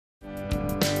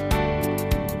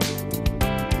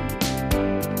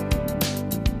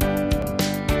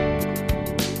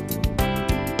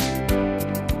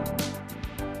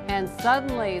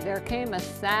Suddenly there came a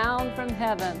sound from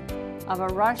heaven of a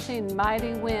rushing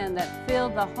mighty wind that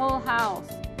filled the whole house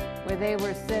where they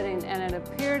were sitting, and it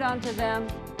appeared unto them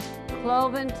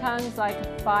cloven tongues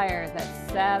like fire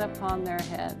that sat upon their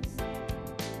heads.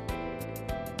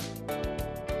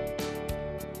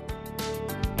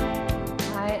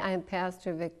 Hi, I'm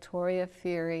Pastor Victoria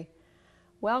Fury.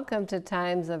 Welcome to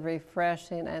Times of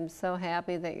Refreshing. I'm so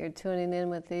happy that you're tuning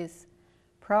in with these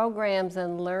programs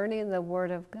and learning the Word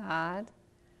of God.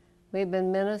 We've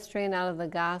been ministering out of the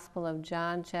Gospel of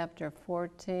John, chapter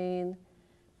 14,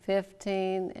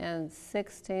 15, and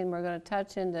 16. We're going to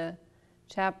touch into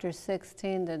chapter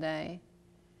 16 today.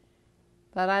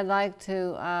 But I'd like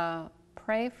to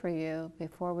pray for you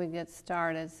before we get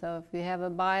started. So if you have a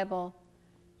Bible,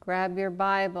 grab your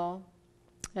Bible.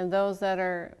 And those that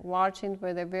are watching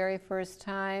for the very first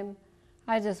time,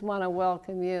 I just want to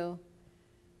welcome you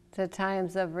to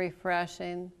Times of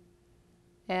Refreshing.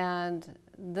 And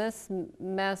this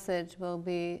message will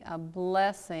be a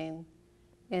blessing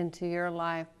into your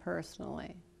life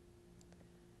personally.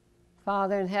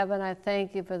 Father in heaven, I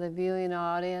thank you for the viewing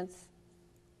audience.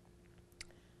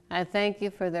 I thank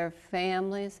you for their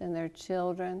families and their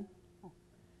children,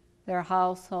 their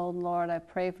household, Lord. I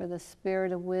pray for the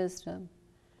spirit of wisdom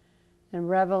and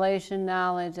revelation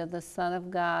knowledge of the Son of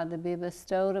God to be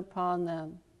bestowed upon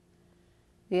them,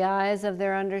 the eyes of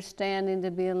their understanding to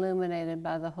be illuminated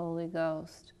by the Holy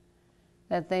Ghost,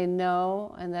 that they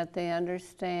know and that they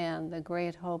understand the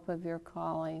great hope of your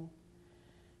calling,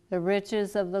 the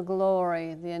riches of the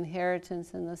glory, the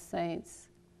inheritance in the saints,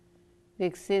 the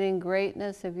exceeding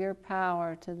greatness of your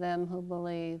power to them who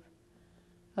believe,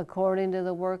 according to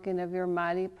the working of your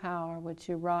mighty power which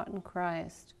you wrought in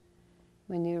Christ,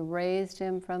 when you raised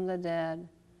him from the dead,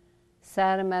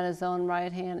 sat him at his own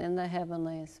right hand in the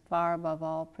heavenlies, far above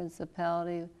all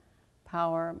principality,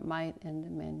 power, might, and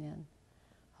dominion.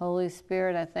 Holy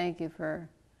Spirit, I thank you for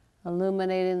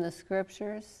illuminating the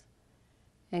scriptures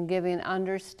and giving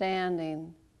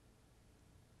understanding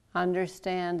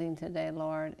today,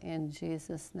 Lord, in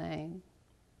Jesus' name.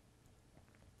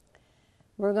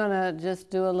 We're going to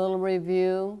just do a little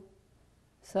review.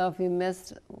 So if you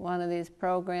missed one of these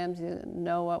programs, you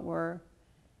know what we're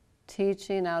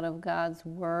teaching out of God's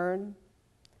Word.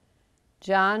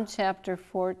 John chapter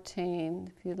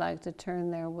 14, if you'd like to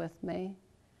turn there with me.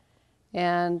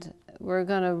 And we're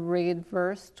going to read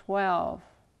verse 12.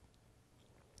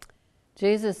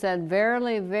 Jesus said,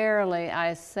 "Verily, verily,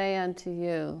 I say unto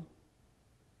you,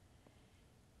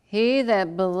 he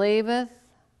that believeth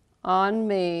on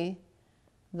me,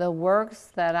 the works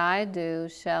that I do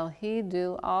shall he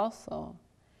do also.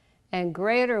 And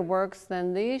greater works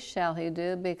than these shall he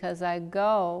do, because I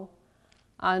go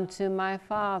unto my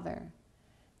Father."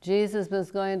 Jesus was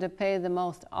going to pay the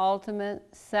most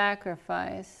ultimate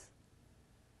sacrifice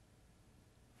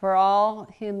for all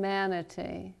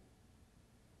humanity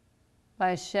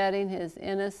by shedding his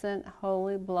innocent,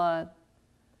 holy blood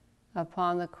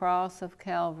upon the cross of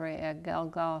Calvary at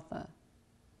Golgotha,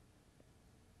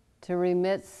 to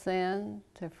remit sin,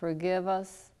 to forgive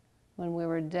us when we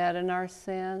were dead in our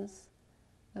sins.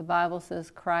 The Bible says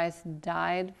Christ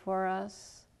died for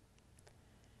us.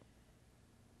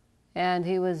 And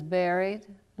he was buried,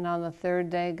 and on the third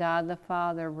day God the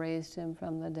Father raised him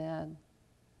from the dead.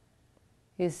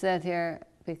 He said here,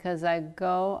 because I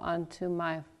go unto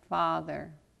my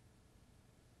Father.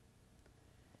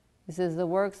 He says, the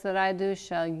works that I do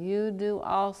shall you do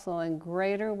also, and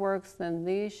greater works than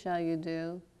these shall you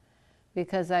do,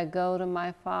 because I go to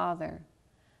my Father.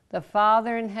 The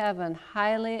Father in heaven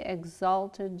highly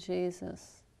exalted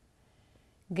Jesus,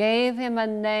 gave him a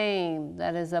name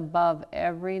that is above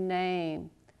every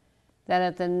name, that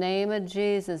at the name of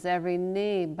Jesus every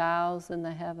knee bows in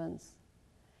the heavens.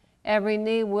 Every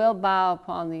knee will bow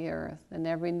upon the earth, and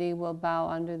every knee will bow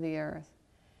under the earth,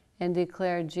 and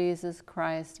declare Jesus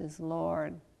Christ is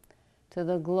Lord, to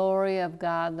the glory of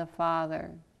God the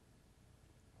Father.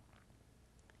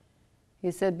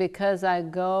 He said, because I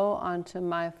go unto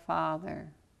my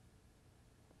Father.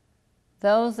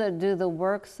 Those that do the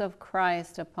works of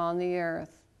Christ upon the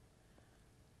earth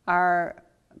are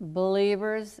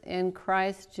believers in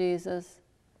Christ Jesus,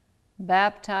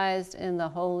 baptized in the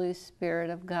Holy Spirit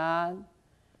of God,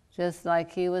 just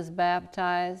like he was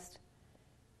baptized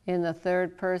in the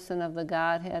third person of the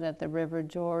Godhead at the River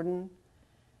Jordan.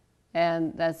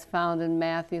 And that's found in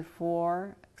Matthew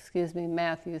 3.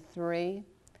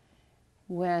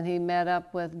 When he met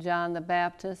up with John the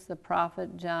Baptist, the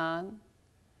prophet John.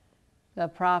 The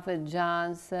prophet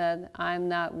John said, I'm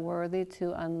not worthy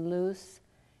to unloose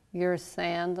your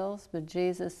sandals, but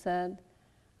Jesus said,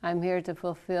 I'm here to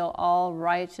fulfill all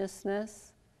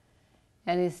righteousness.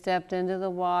 and he stepped into the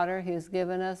water. He's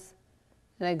given us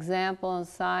an example and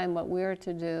sign what we're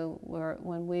to do.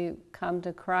 When we come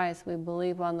to Christ, we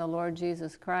believe on the Lord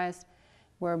Jesus Christ.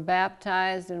 We're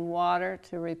baptized in water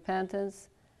to repentance,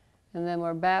 and then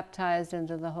we're baptized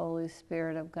into the Holy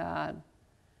Spirit of God.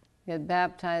 Get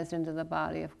baptized into the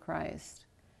body of Christ.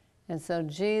 And so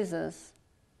Jesus,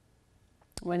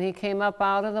 when he came up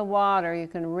out of the water, you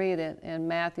can read it in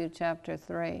Matthew chapter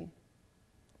 3,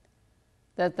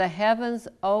 that the heavens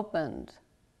opened.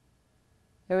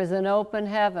 There was an open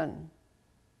heaven.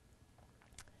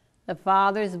 The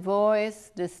Father's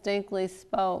voice distinctly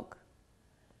spoke.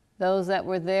 Those that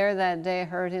were there that day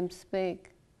heard him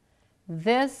speak.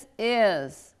 This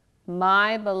is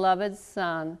my beloved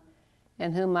Son,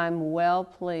 in whom I'm well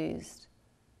pleased.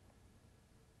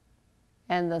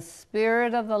 And the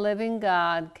Spirit of the living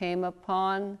God came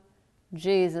upon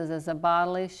Jesus as a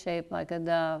bodily shape like a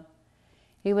dove.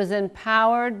 He was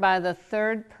empowered by the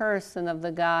third person of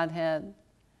the Godhead.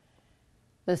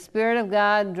 The Spirit of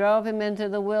God drove him into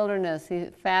the wilderness. He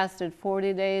fasted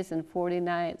 40 days and 40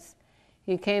 nights.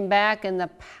 He came back in the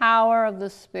power of the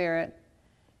Spirit,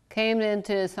 came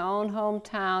into his own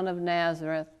hometown of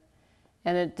Nazareth,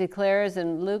 and it declares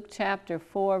in Luke chapter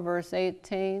 4, verse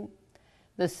 18,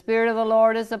 the Spirit of the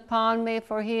Lord is upon me,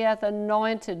 for he hath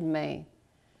anointed me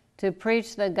to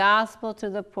preach the gospel to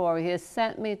the poor. He has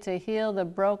sent me to heal the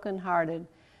brokenhearted,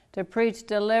 to preach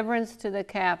deliverance to the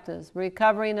captives,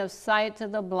 recovering of sight to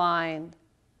the blind,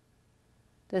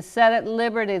 to set at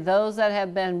liberty those that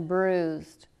have been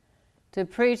bruised, to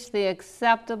preach the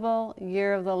acceptable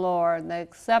year of the Lord. The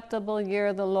acceptable year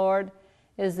of the Lord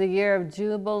is the year of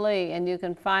Jubilee, and you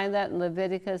can find that in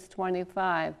Leviticus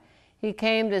 25. He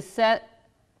came to set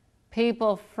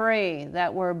people free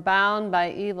that were bound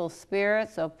by evil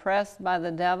spirits, oppressed by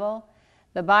the devil.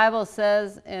 The Bible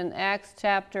says in Acts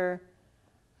chapter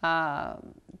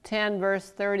 10,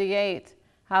 verse 38,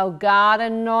 how God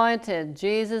anointed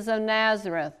Jesus of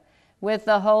Nazareth with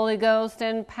the Holy Ghost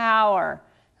and power,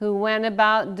 who went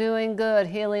about doing good,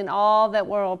 healing all that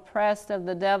were oppressed of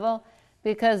the devil,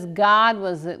 because God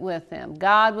was with him.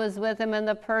 God was with him in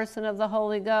the person of the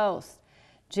Holy Ghost.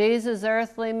 Jesus'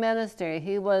 earthly ministry,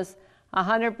 he was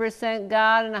 100%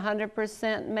 God and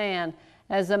 100% man.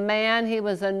 As a man, he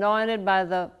was anointed by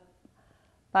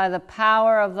the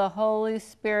power of the Holy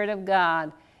Spirit of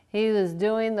God. He was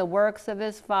doing the works of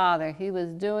his Father. He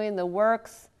was doing the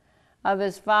works of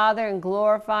his Father and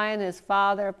glorifying his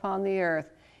Father upon the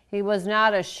earth. He was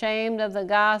not ashamed of the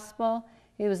gospel.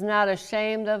 He was not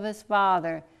ashamed of his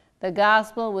Father. The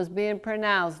gospel was being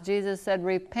pronounced. Jesus said,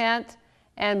 repent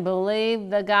and believe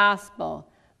the gospel.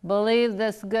 Believe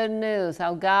this good news,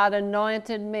 how God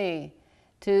anointed me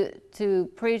to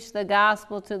preach the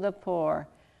gospel to the poor,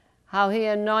 how he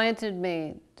anointed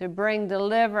me to bring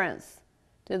deliverance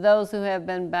to those who have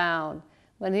been bound.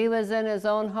 When he was in his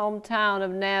own hometown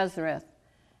of Nazareth,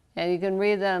 and you can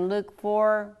read that in Luke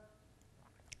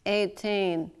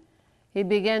 4:18, he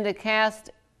began to cast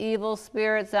evil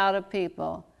spirits out of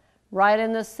people. Right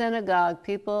in the synagogue,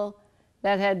 people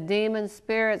that had demon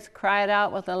spirits cried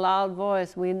out with a loud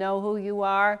voice, we know who you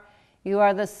are. You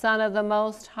are the Son of the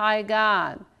Most High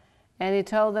God. And he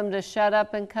told them to shut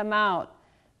up and come out.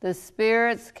 The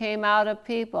spirits came out of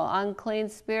people. Unclean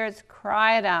spirits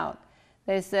cried out.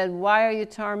 They said, why are you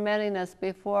tormenting us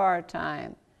before our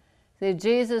time? See,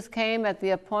 Jesus came at the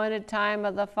appointed time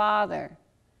of the Father.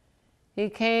 He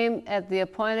came at the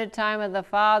appointed time of the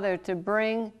Father to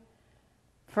bring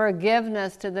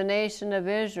forgiveness to the nation of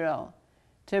Israel,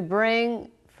 to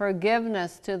bring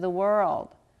forgiveness to the world,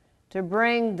 to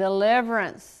bring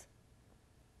deliverance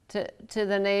to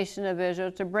the nation of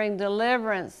Israel, to bring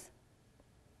deliverance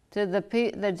to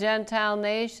the Gentile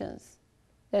nations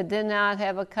that did not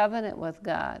have a covenant with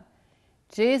God.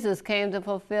 Jesus came to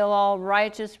fulfill all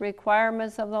righteous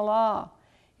requirements of the law.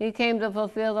 He came to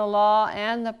fulfill the law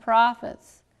and the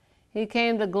prophets. He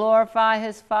came to glorify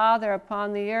his Father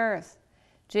upon the earth.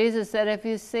 Jesus said, if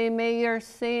you see me, you're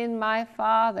seeing my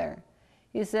Father.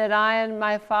 He said, I and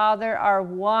my Father are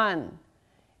one.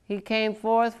 He came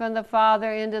forth from the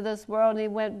Father into this world, and he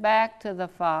went back to the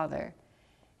Father.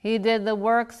 He did the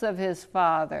works of his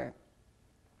Father.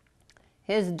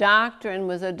 His doctrine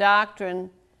was a doctrine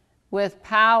with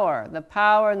power, the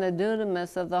power and the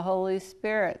dunamis of the Holy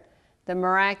Spirit, the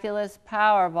miraculous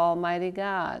power of Almighty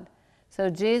God. So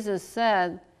Jesus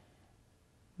said,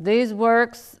 these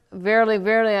works, verily,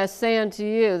 verily, I say unto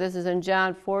you, this is in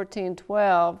John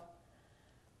 14:12,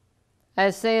 I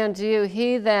say unto you,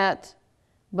 he that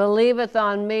believeth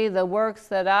on me, the works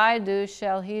that I do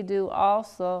shall he do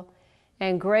also,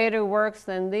 and greater works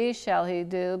than these shall he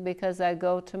do, because I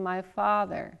go to my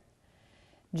Father.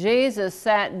 Jesus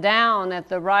sat down at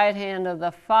the right hand of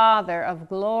the Father of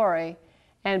glory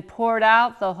and poured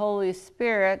out the Holy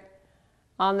Spirit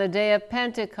on the day of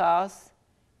Pentecost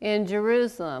in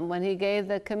Jerusalem when he gave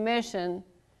the commission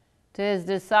to his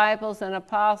disciples and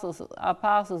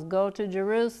apostles, go to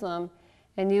Jerusalem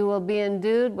and you will be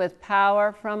endued with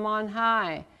power from on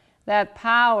high. That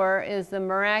power is the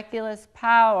miraculous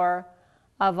power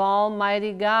of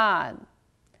Almighty God.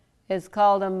 It's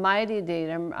called a mighty deed,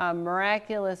 a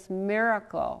miraculous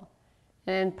miracle,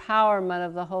 an empowerment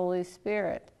of the Holy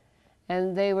Spirit.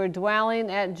 And they were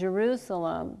dwelling at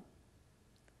Jerusalem.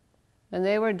 When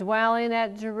they were dwelling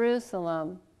at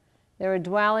Jerusalem, they were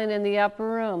dwelling in the upper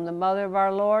room. The mother of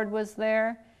our Lord was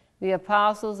there. The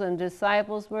apostles and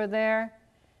disciples were there.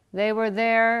 They were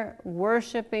there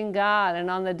worshiping God. And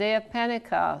on the day of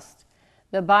Pentecost,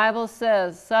 the Bible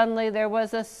says, suddenly there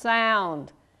was a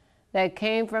sound that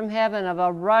came from heaven of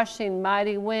a rushing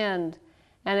mighty wind,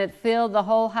 and it filled the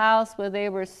whole house where they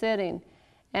were sitting.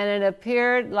 And it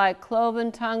appeared like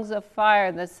cloven tongues of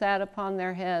fire that sat upon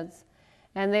their heads.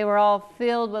 And they were all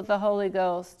filled with the Holy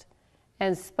Ghost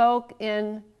and spoke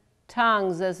in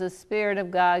tongues as the Spirit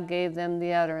of God gave them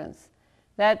the utterance.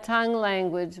 That tongue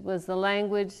language was the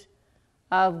language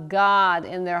of God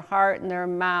in their heart and their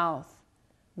mouth,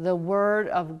 the Word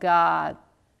of God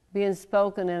being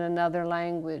spoken in another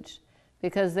language.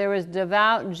 Because there was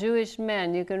devout Jewish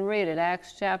men, you can read it,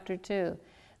 Acts chapter 2.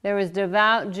 There was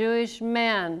devout Jewish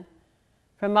men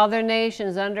from other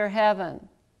nations under heaven.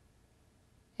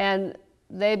 And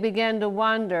they began to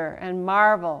wonder and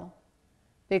marvel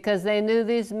because they knew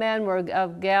these men were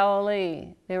of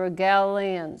Galilee. They were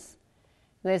Galileans.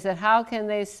 And they said, how can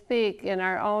they speak in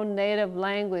our own native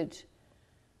language?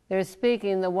 They're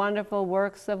speaking the wonderful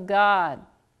works of God.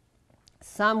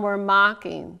 Some were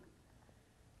mocking.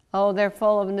 Oh, they're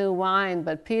full of new wine.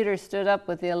 But Peter stood up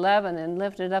with the 11 and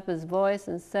lifted up his voice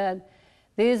and said,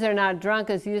 these are not drunk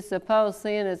as you suppose,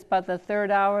 seeing it's but the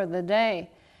third hour of the day.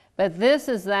 But this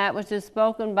is that which is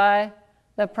spoken by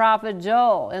the prophet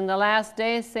Joel. In the last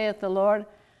days, saith the Lord,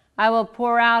 I will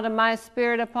pour out of my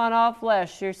Spirit upon all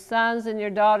flesh. Your sons and your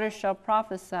daughters shall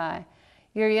prophesy.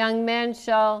 Your young men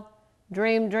shall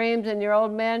dream dreams, and your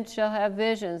old men shall have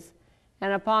visions.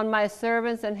 And upon my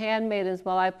servants and handmaidens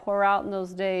will I pour out in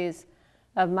those days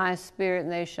of my Spirit,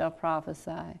 and they shall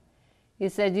prophesy. He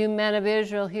said, you men of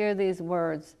Israel, hear these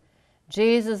words.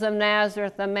 Jesus of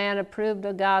Nazareth, a man approved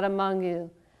of God among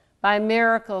you, by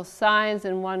miracles, signs,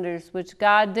 and wonders, which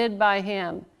God did by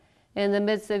him in the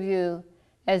midst of you,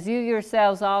 as you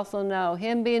yourselves also know,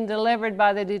 him being delivered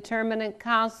by the determinate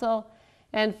counsel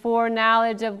and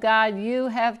foreknowledge of God, you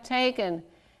have taken,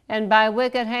 and by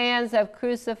wicked hands have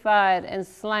crucified and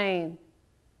slain,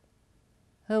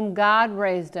 whom God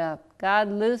raised up. God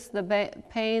loosed the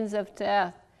pains of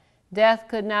death. Death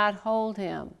could not hold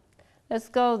him. Let's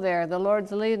go there. The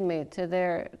Lord's leading me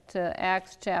to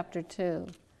Acts chapter 2.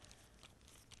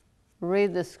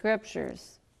 Read the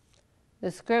scriptures.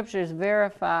 The scriptures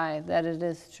verify that it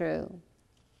is true.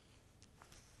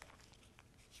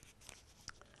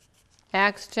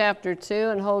 Acts chapter 2,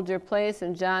 and hold your place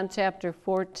in John chapter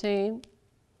 14.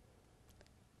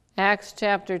 Acts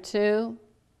chapter 2,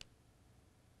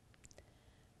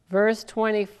 verse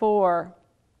 24.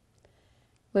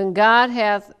 When God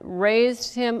hath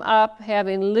raised him up,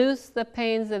 having loosed the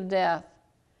pains of death,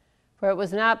 for it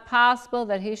was not possible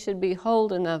that he should be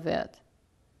holden of it.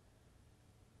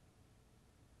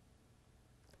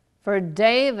 For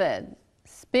David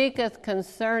speaketh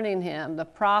concerning him, the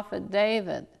prophet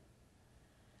David,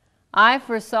 I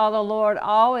foresaw the Lord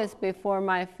always before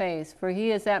my face, for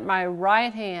he is at my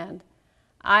right hand,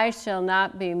 I shall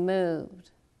not be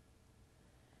moved.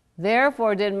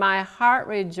 Therefore did my heart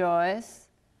rejoice,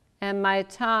 and my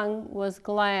tongue was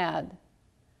glad.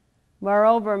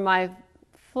 Moreover, my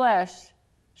flesh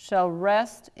shall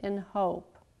rest in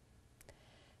hope,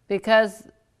 because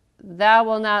thou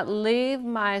wilt not leave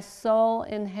my soul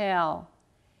in hell,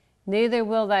 neither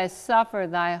will thou suffer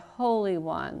thy Holy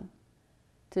One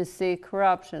to see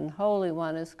corruption. Holy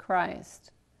One is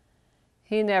Christ.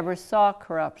 He never saw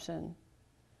corruption.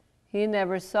 He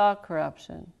never saw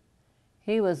corruption.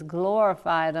 He was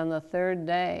glorified on the third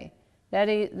day.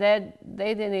 They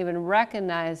didn't even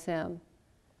recognize him.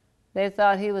 They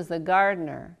thought he was the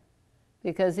gardener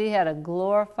because he had a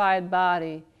glorified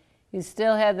body. He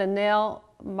still had the nail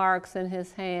marks in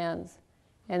his hands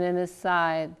and in his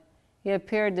side. He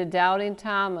appeared to doubting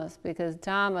Thomas because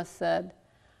Thomas said,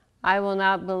 I will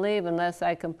not believe unless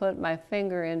I can put my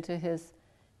finger into his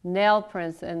nail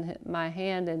prints and my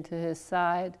hand into his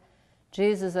side.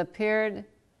 Jesus appeared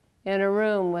in a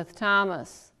room with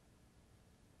Thomas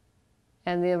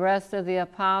and the rest of the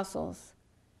apostles.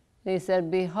 And he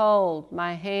said, "Behold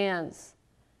my hands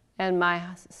and my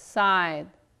side.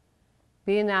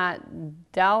 Be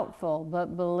not doubtful,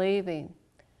 but believing.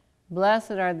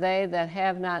 Blessed are they that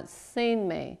have not seen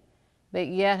me, but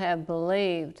yet have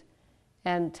believed."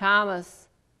 And Thomas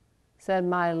said,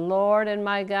 "My Lord and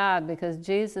my God," because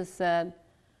Jesus said,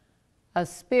 "A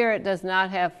spirit does not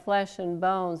have flesh and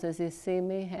bones as you see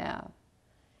me have."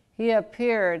 He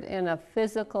appeared in a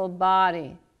physical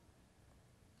body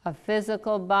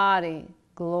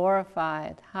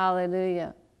glorified.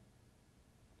 Hallelujah.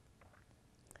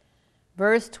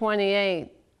 Verse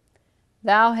 28,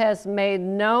 "Thou hast made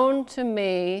known to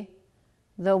me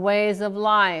the ways of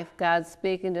life," God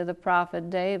speaking to the prophet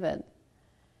David.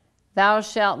 "Thou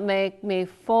shalt make me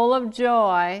full of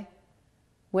joy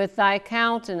with thy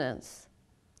countenance.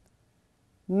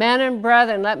 Men and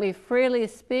brethren, let me freely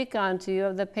speak unto you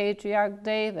of the patriarch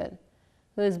David,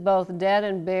 who is both dead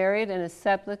and buried, and his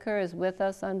sepulchre is with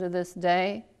us unto this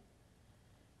day.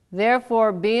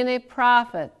 Therefore, being a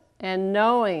prophet, and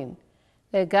knowing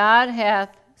that God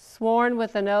hath sworn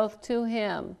with an oath to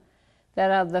him,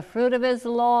 that of the fruit of his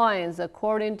loins,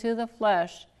 according to the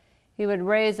flesh, he would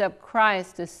raise up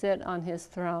Christ to sit on his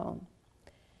throne.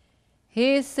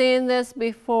 He, seeing this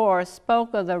before,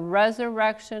 spoke of the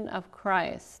resurrection of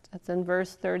Christ." That's in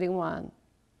verse 31.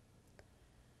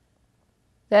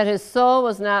 "That his soul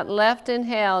was not left in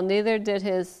hell, neither did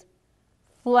his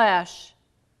flesh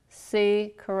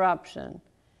see corruption."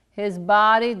 His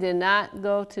body did not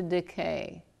go to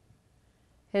decay.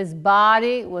 His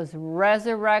body was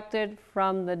resurrected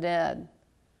from the dead.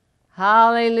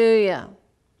 Hallelujah.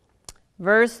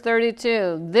 Verse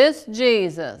 32, This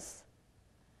Jesus,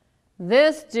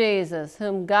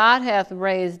 whom God hath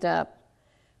raised up,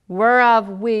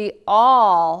 whereof we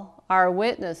all are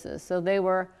witnesses." So they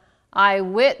were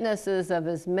eyewitnesses of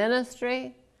his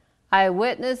ministry,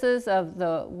 eyewitnesses of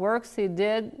the works he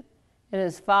did in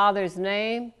his Father's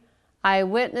name,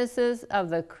 eyewitnesses of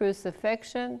the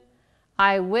crucifixion,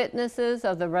 eyewitnesses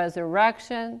of the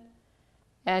resurrection,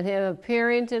 and him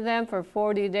appearing to them for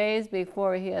 40 days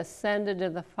before he ascended to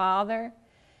the Father.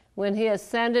 When he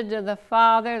ascended to the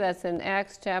Father, that's in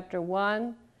Acts chapter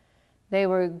 1, they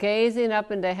were gazing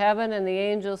up into heaven, and the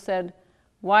angel said,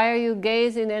 "Why are you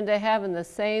gazing into heaven? The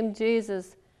same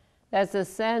Jesus that's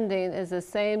ascending is the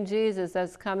same Jesus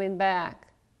that's coming back."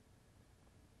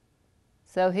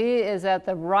 So he is at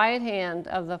the right hand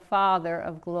of the Father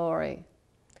of glory,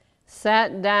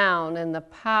 sat down in the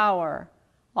power.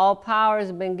 All power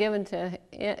has been given to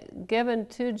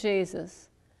Jesus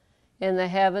in the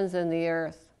heavens and the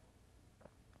earth.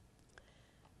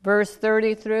 Verse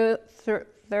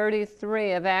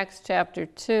 33 of Acts chapter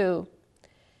 2,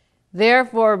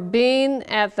 "Therefore, being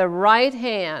at the right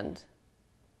hand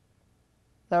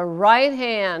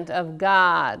of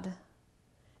God,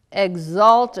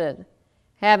 exalted,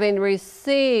 having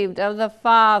received of the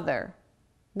Father,"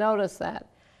 notice that,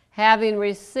 having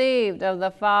received of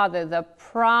the Father the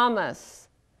promise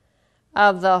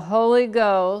of the Holy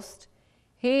Ghost,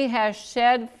 he has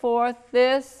shed forth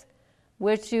this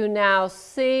which you now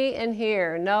see and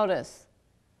hear. Notice,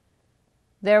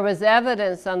 there was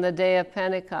evidence on the day of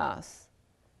Pentecost.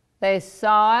 They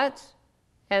saw it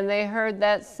and they heard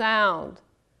that sound,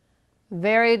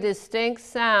 very distinct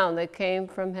sound that came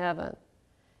from heaven.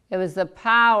 It was the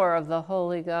power of the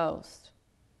Holy Ghost.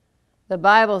 The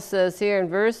Bible says here in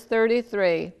verse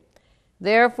 33,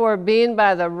 "Therefore, being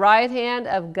by the right hand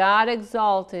of God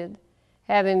exalted,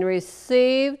 having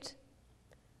received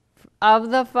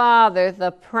of the Father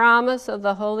the promise of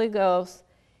the Holy Ghost,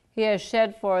 he has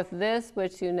shed forth this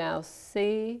which you now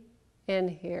see and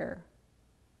hear."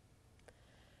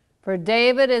 For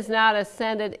David is not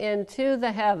ascended into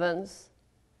the heavens,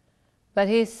 but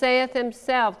he saith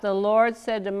himself, "The Lord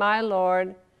said to my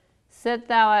Lord, Sit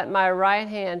thou at my right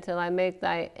hand till I make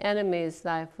thy enemies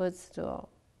thy footstool."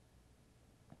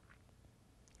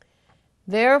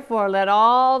 Therefore let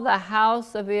all the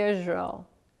house of Israel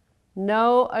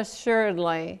know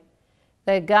assuredly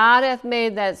that God hath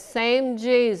made that same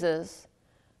Jesus,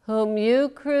 whom you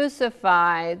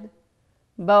crucified,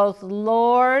 both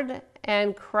Lord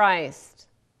and Christ.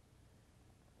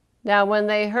 Now when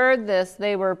they heard this,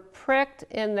 they were pricked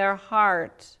in their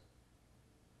heart,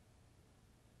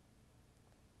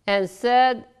 and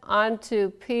said unto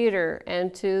Peter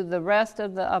and to the rest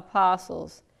of the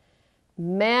apostles,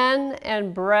 "Men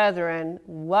and brethren,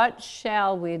 what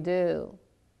shall we do?"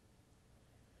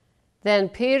 Then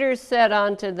Peter said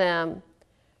unto them,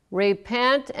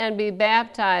 "Repent and be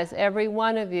baptized every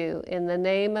one of you in the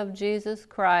name of Jesus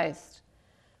Christ,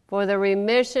 for the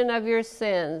remission of your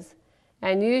sins,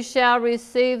 And you shall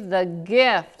receive the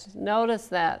gift. Notice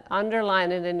that.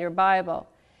 Underline it in your Bible.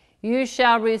 You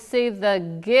shall receive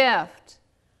the gift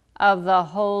of the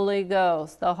Holy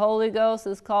Ghost. The Holy Ghost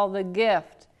is called the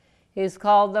gift. He's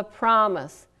called the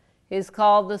promise. He's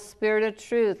called the Spirit of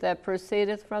truth that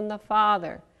proceedeth from the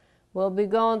Father. We'll be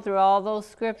going through all those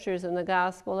scriptures in the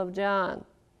Gospel of John.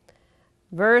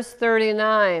 Verse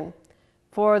 39,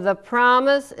 for the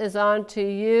promise is unto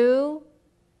you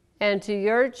and to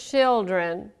your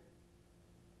children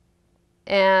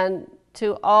and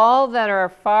to all that are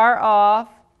far off,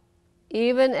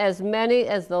 even as many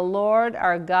as the Lord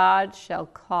our God shall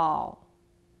call.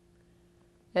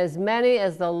 As many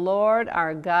as the Lord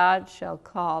our God shall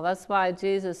call. That's why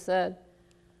Jesus said,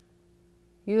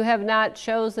 you have not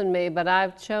chosen me, but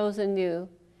I've chosen you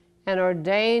and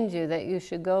ordained you that you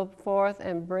should go forth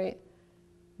and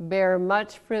bear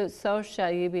much fruit, so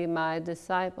shall you be my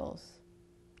disciples.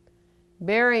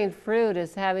 Bearing fruit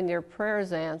is having your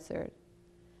prayers answered.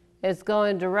 It's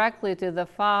going directly to the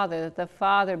Father, that the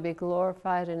Father be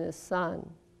glorified in His Son.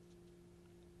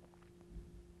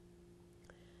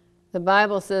 The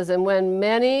Bible says, and when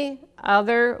many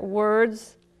other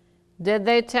words did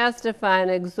they testify and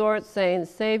exhort, saying,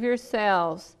 save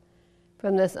yourselves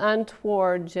from this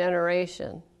untoward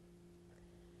generation.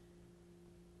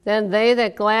 Then they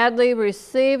that gladly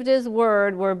received His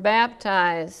word were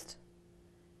baptized,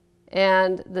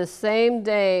 and the same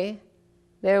day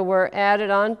there were added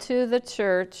unto the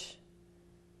church,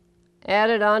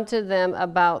 added unto them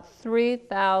about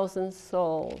 3,000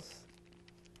 souls.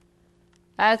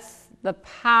 That's the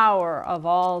power of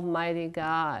Almighty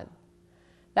God.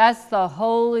 That's the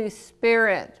Holy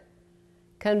Spirit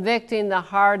convicting the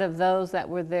heart of those that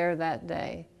were there that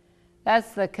day.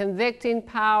 That's the convicting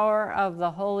power of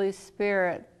the Holy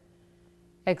Spirit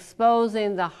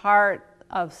exposing the heart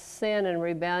of sin and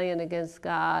rebellion against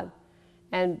God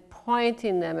and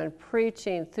pointing them and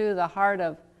preaching through the heart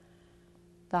of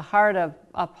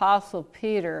Apostle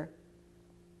Peter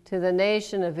to the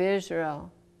nation of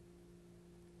Israel.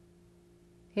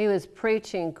 He was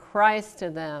preaching Christ to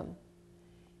them.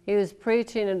 He was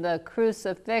preaching the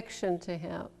crucifixion to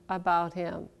him, about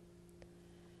him,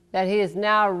 that he is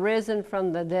now risen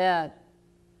from the dead,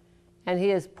 and he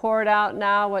has poured out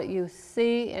now what you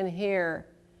see and hear.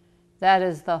 That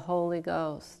is the Holy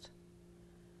Ghost.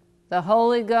 The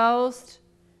Holy Ghost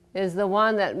is the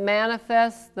one that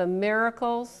manifests the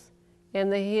miracles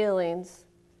and the healings,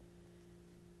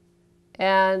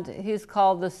 and he's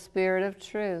called the Spirit of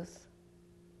truth.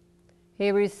 He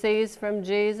receives from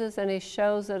Jesus and he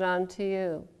shows it unto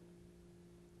you.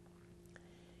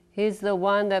 He's the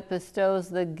one that bestows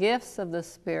the gifts of the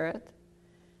Spirit,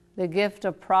 the gift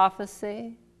of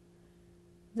prophecy,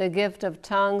 the gift of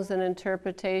tongues and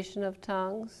interpretation of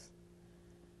tongues,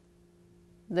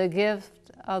 the gift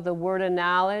of the word of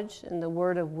knowledge and the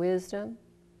word of wisdom,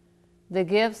 the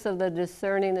gifts of the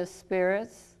discerning of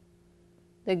spirits,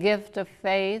 the gift of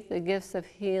faith, the gifts of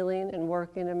healing and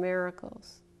working of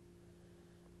miracles.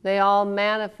 They all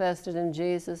manifested in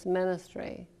Jesus'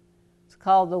 ministry. It's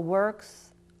called the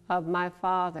works of my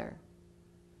Father.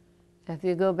 If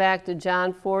you go back to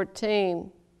John 14,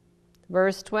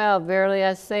 verse 12, verily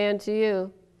I say unto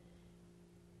you,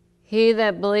 he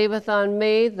that believeth on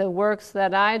me, the works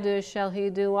that I do shall he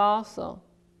do also.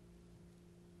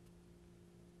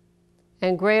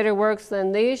 And greater works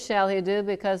than these shall he do,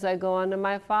 because I go unto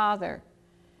my Father.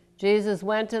 Jesus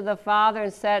went to the Father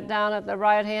and sat down at the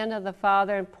right hand of the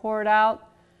Father and poured out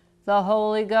the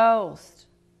Holy Ghost.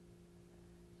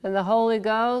 And the Holy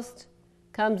Ghost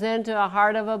comes into a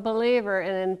heart of a believer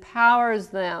and empowers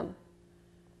them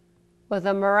with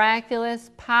a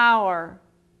miraculous power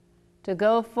to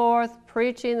go forth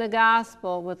preaching the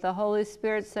gospel with the Holy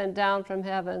Spirit sent down from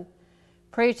heaven,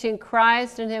 preaching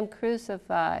Christ and Him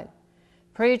crucified,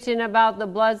 preaching about the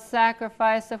blood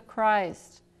sacrifice of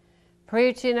Christ,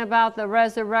 preaching about the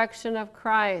resurrection of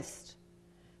Christ,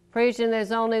 preaching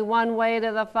there's only one way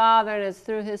to the Father, and it's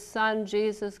through His Son,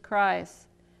 Jesus Christ,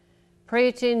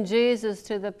 preaching Jesus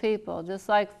to the people, just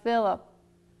like Philip.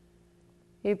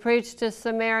 He preached to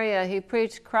Samaria. He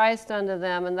preached Christ unto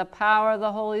them, and the power of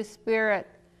the Holy Spirit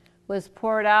was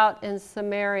poured out in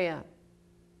Samaria.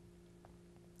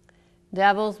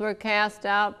 Devils were cast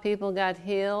out. People got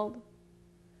healed.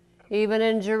 Even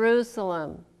in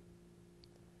Jerusalem,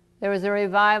 there was a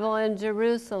revival in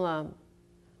Jerusalem,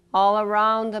 all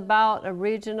around about a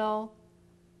regional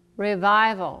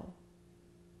revival.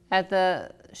 At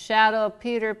the shadow of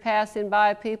Peter passing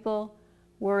by, people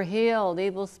were healed.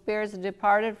 Evil spirits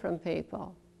departed from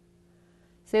people.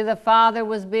 See, the Father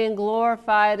was being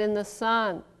glorified in the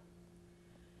Son.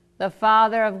 The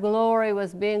Father of glory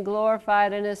was being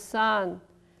glorified in his Son,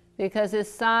 because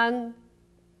his Son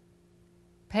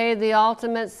paid the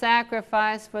ultimate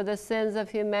sacrifice for the sins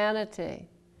of humanity.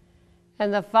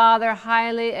 And the Father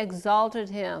highly exalted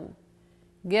him,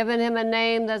 given him a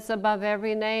name that's above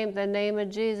every name, the name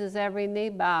of Jesus. Every knee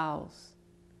bows.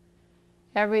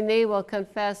 Every knee will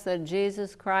confess that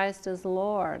Jesus Christ is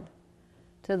Lord,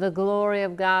 to the glory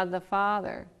of God the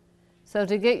Father. So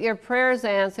to get your prayers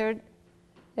answered,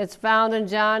 it's found in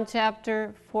John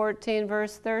chapter 14,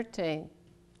 verse 13.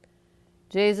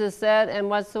 Jesus said, "And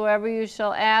whatsoever you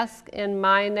shall ask in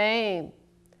my name,"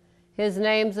 his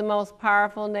name's the most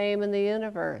powerful name in the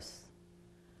universe.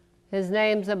 His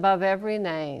name's above every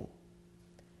name.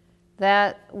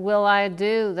 "That will I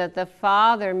do, that the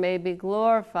Father may be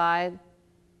glorified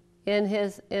in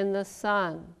the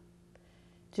Son."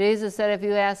 Jesus said, if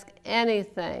you ask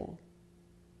anything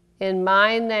in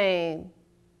my name,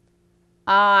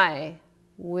 I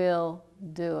will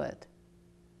do it.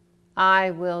 I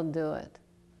will do it.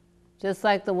 Just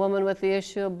like the woman with the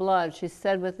issue of blood, she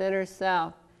said within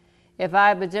herself, if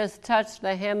I but just touch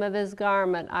the hem of his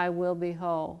garment, I will be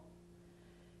whole.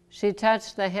 She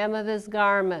touched the hem of his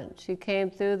garment. She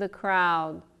came through the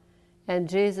crowd, and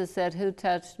Jesus said, who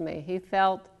touched me? He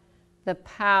felt the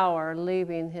power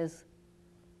leaving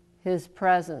his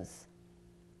presence.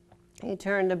 He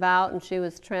turned about, and she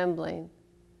was trembling.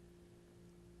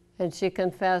 And she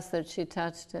confessed that she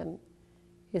touched him.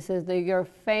 He says that your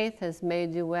faith has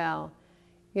made you well.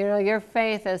 You know, your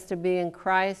faith has to be in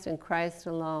Christ and Christ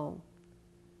alone.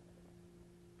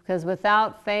 Because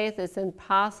without faith, it's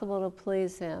impossible to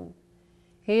please him.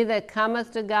 He that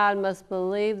cometh to God must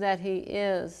believe that he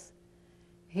is.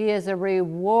 He is a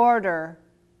rewarder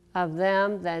of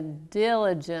them that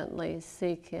diligently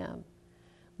seek him.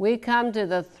 We come to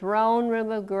the throne room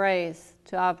of grace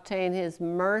to obtain his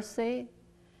mercy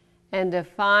and to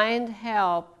find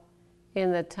help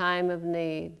in the time of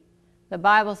need. The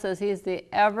Bible says he's the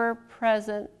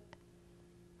ever-present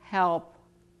help.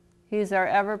 He's our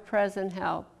ever-present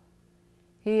help.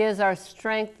 He is our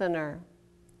strengthener.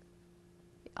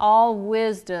 All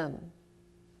wisdom,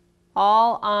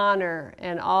 all honor,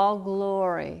 and all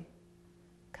glory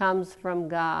comes from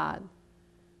God.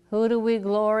 Who do we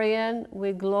glory in?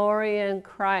 We glory in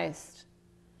Christ.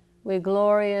 We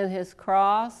glory in his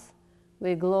cross.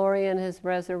 We glory in his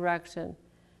resurrection.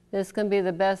 This can be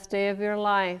the best day of your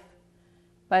life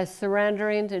by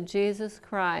surrendering to Jesus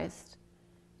Christ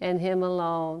and him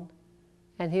alone.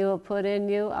 And he will put in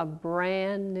you a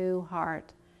brand new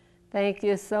heart. Thank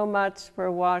you so much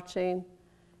for watching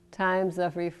Times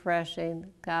of Refreshing.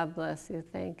 God bless you.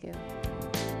 Thank you.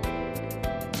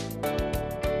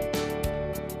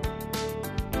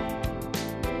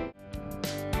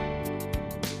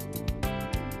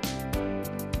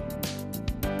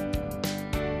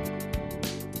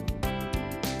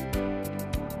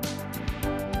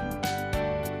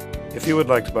 If you would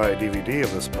like to buy a DVD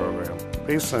of this program,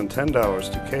 please send $10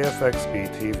 to KFXB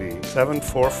TV,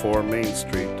 744 Main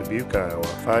Street, Dubuque, Iowa,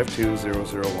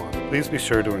 52001. Please be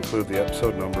sure to include the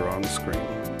episode number on the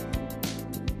screen.